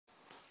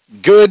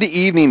Good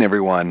evening,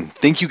 everyone.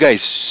 Thank you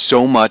guys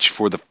so much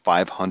for the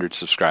 500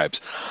 subscribes.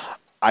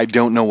 I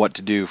don't know what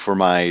to do for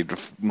my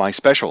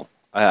special.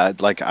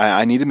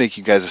 I need to make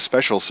you guys a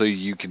special so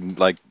you can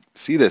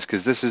see this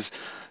because this.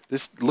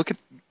 Look at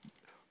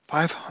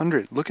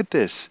 500. Look at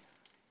this.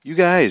 You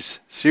guys,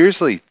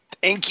 seriously,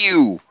 thank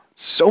you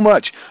so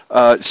much.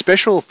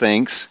 Special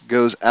thanks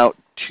goes out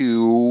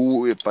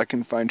to, if I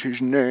can find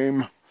his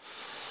name.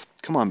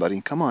 Come on, buddy.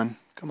 Come on.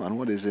 Come on.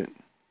 What is it?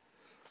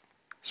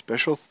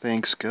 Special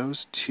thanks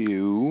goes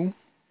to.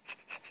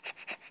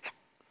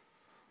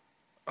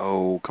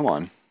 Oh, come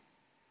on.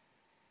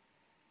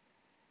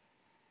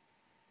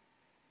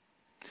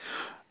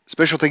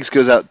 Special thanks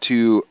goes out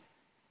to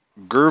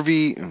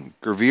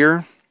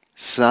Gurveer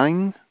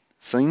Singh,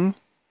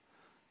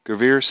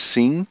 Gurveer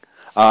Singh.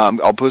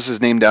 I'll post his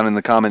name down in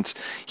the comments.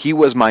 He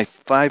was my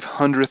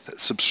 500th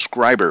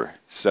subscriber,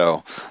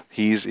 so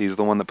he's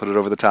the one that put it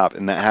over the top,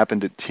 and that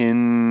happened at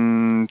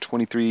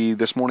 10:23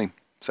 this morning.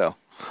 So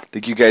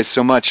thank you guys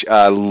so much.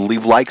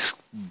 Leave likes,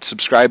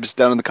 subscribes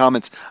down in the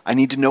comments. I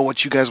need to know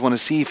what you guys want to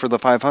see for the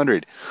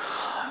 500.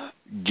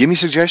 Give me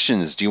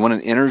suggestions. Do you want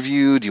an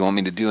interview? Do you want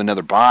me to do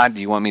another bot?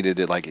 Do you want me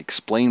to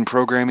explain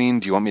programming?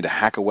 Do you want me to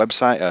hack a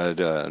website?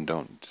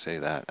 Don't say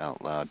that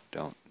out loud.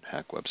 Don't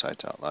hack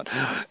websites out loud.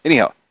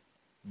 Anyhow,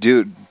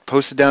 dude,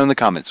 post it down in the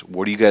comments.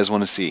 What do you guys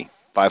want to see?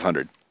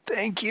 500.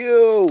 Thank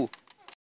you.